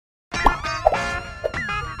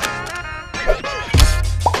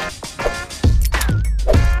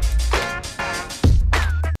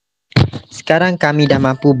Sekarang kami dah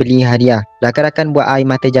mampu beli hadiah. Rakan-rakan buat air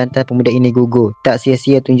mata jantan pemuda ini gugur. Tak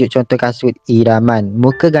sia-sia tunjuk contoh kasut iraman.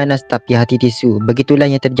 Muka ganas tapi hati tisu.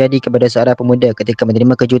 Begitulah yang terjadi kepada seorang pemuda ketika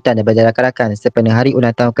menerima kejutan daripada rakan-rakan sepenuh hari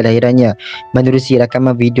ulang tahun kelahirannya menerusi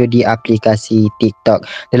rakaman video di aplikasi TikTok.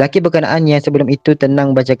 Lelaki berkenaan yang sebelum itu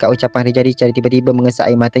tenang membacakan ucapan hari jadi secara tiba-tiba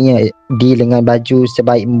mengesap air matanya di lengan baju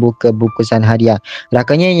sebaik membuka bungkusan hadiah.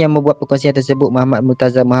 Rakannya yang membuat perkongsian tersebut, Muhammad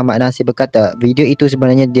Murtaza Muhammad Nasir, berkata video itu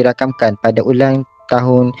sebenarnya dirakamkan pada ulang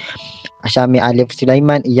tahun Syamil Alif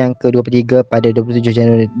Sulaiman yang ke-23 pada 27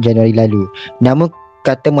 Januari lalu. Namun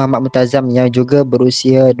kata Muhammad Murtazam yang juga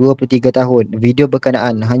berusia 23 tahun, video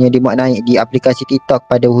berkenaan hanya dimuat naik di aplikasi TikTok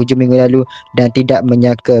pada hujung minggu lalu dan tidak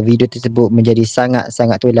menyangka video tersebut menjadi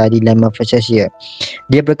sangat-sangat tular di laman sosial.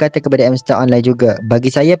 Dia berkata kepada Mr. Online juga, bagi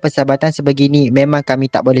saya persahabatan sebegini memang kami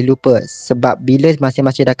tak boleh lupa, sebab bila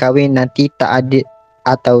masing-masing dah kahwin nanti tak ada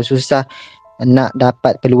atau susah nak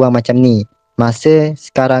dapat peluang macam ni. Masa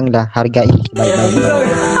sekarang dah hargai sebaik-baiknya.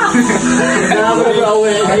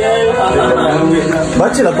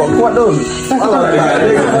 Bacalah kuat tu.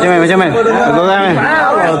 Macam mana? Korang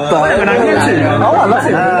Awal lah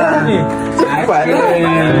cepat.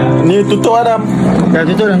 Ni tutup Adam. dah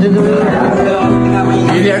tutup.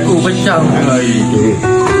 Diri aku pecah.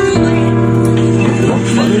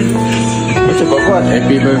 Baca kuat.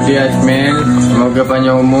 Happy birthday Asmil. Semoga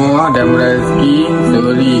panjang umur dan murah rezeki.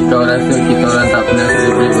 Sorry kau rasa kita orang tak pernah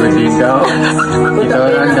celebrate birthday kau. Kita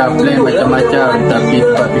orang dah plan macam-macam tapi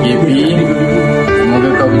sebab PKP. Semoga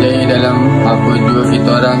kau berjaya dalam apa jua kita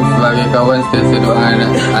orang sebagai kawan sentiasa doa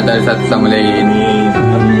antara satu sama lain.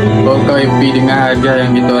 Kau happy dengan hadiah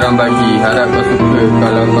yang kita orang bagi. Harap kau suka.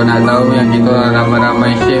 Kalau kau nak tahu yang kita orang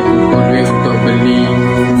ramai-ramai share kumpul duit untuk beli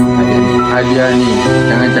hadiah ni,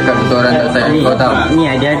 jangan cakap kita orang tak sayang kau tahu. Ni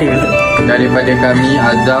hadiah dia. Daripada kami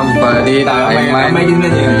Azam, Farid, Aiman,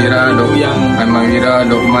 Wira,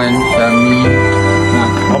 Lokman, Syami,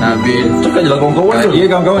 Nabil. Cakap je lah kawan-kawan tu. Ya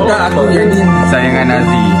kawan-kawan tak, aku jadi sayangan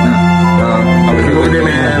Nazi. Apa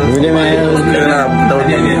dia Mel? Tahun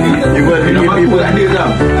ni you buat PKP pun ada tau.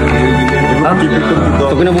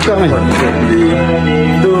 Kau kena buka man.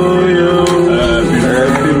 To you.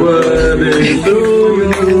 Happy birthday to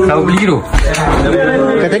you. Kau beli tu?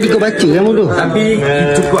 Kau tadi kau baca kan bodoh. Tapi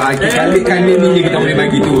cukup kita kalikan dia ni je kita boleh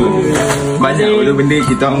bagi tu. Banyak benda benda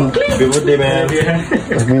kita orang. Happy birthday Mel.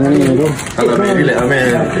 Memang ni bodoh. Kalau Mel relax lah Mel.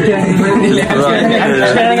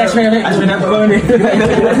 Asmin nak kau ni.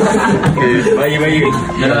 Bagi.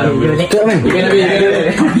 Tutup man.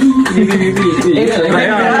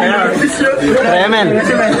 Raya man.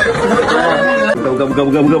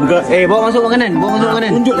 Buka. Bawa masuk makanan.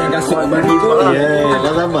 Tunjuklah kasut bagi tu.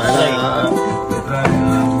 Dah sabar lah.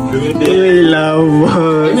 Lama.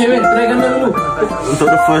 Try gambar dulu. Untuk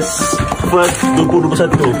the first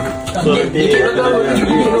 2021. So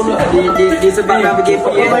Di sebab PKP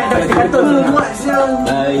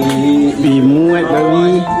muat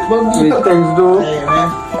babi.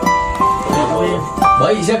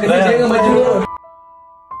 Baik, saya kena jangan baju.